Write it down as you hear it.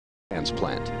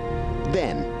transplant.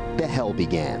 Then the hell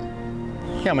began.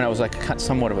 Yeah, I mean, I was like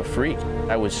somewhat of a freak.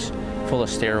 I was full of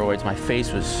steroids. My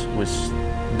face was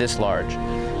this large.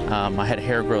 I had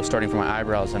hair growth starting from my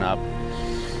eyebrows and up.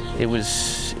 It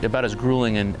was about as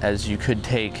grueling as you could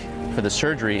take for the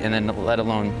surgery, and then let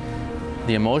alone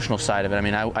the emotional side of it. I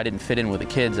mean, I didn't fit in with the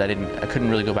kids. I couldn't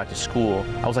really go back to school.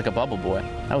 I was like a bubble boy.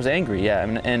 I was angry, yeah,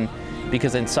 and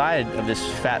because inside of this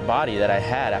fat body that I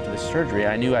had after the surgery,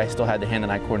 I knew I still had the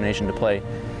hand-and-eye coordination to play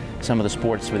some of the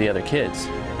sports with the other kids.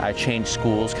 I changed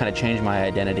schools, kind of changed my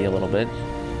identity a little bit,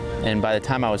 and by the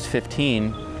time I was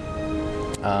 15,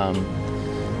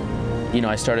 you know,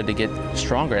 I started to get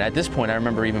stronger. And at this point, I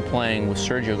remember even playing with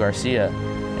Sergio Garcia,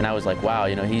 and I was like, wow,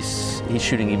 you know, he's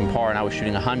shooting even par, and I was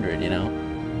shooting 100, you know.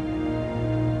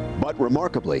 But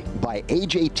remarkably, by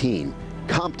age 18,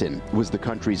 Compton was the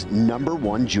country's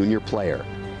 #1 junior player.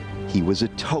 He was a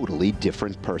totally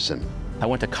different person. I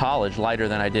went to college lighter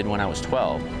than I did when I was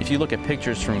 12. If you look at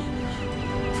pictures from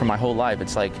my whole life,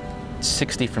 it's like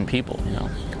 6 different people, you know.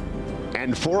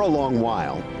 And for a long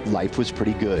while, life was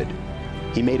pretty good.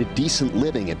 He made a decent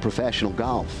living at professional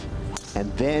golf.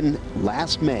 And then,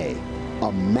 last May,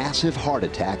 a massive heart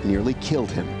attack nearly killed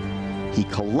him. He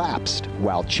collapsed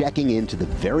while checking into the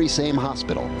very same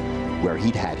hospital where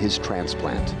he'd had his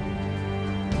transplant.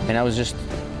 And I was just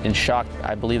in shock.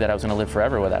 I believed that I was going to live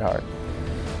forever with that heart.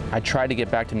 I tried to get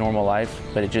back to normal life,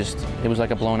 but it was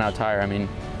like a blown out tire. I mean,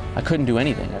 I couldn't do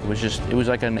anything. It was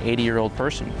like an 80-year-old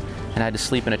person, and I had to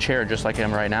sleep in a chair just like I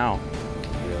am right now.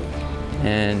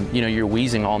 And you know, you're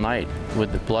wheezing all night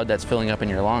with the blood that's filling up in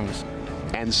your lungs.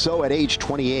 And so at age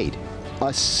 28,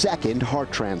 a second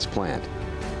heart transplant.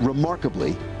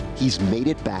 Remarkably, he's made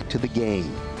it back to the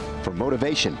game. For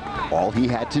motivation, all he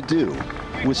had to do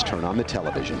was turn on the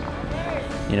television.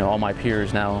 You know, all my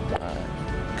peers now,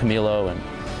 Camilo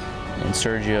and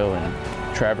Sergio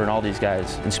and Trevor and all these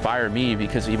guys inspired me,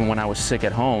 because even when I was sick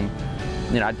at home,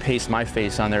 you know, I'd paste my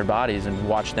face on their bodies and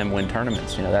watch them win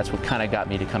tournaments. You know, that's what kind of got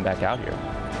me to come back out here.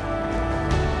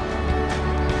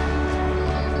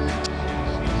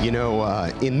 You know,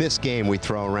 in this game we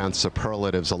throw around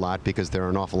superlatives a lot because there are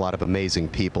an awful lot of amazing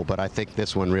people, but I think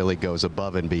this one really goes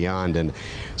above and beyond. And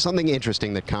something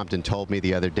interesting that Compton told me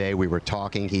the other day, we were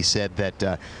talking, he said that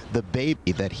the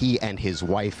baby that he and his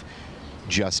wife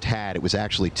just had, it was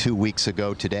actually 2 weeks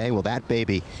ago today, well, that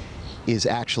baby is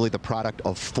actually the product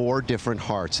of 4 different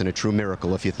hearts, and a true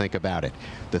miracle if you think about it.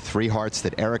 The 3 hearts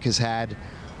that Erik has had,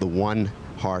 the 1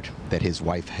 heart that his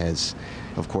wife has,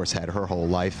 of course, had her whole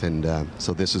life, and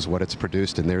so this is what it's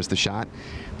produced. And there's the shot,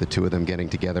 the 2 of them getting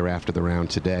together after the round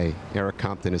today. Erik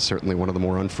Compton is certainly one of the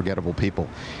more unforgettable people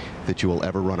that you will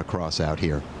ever run across out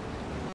here.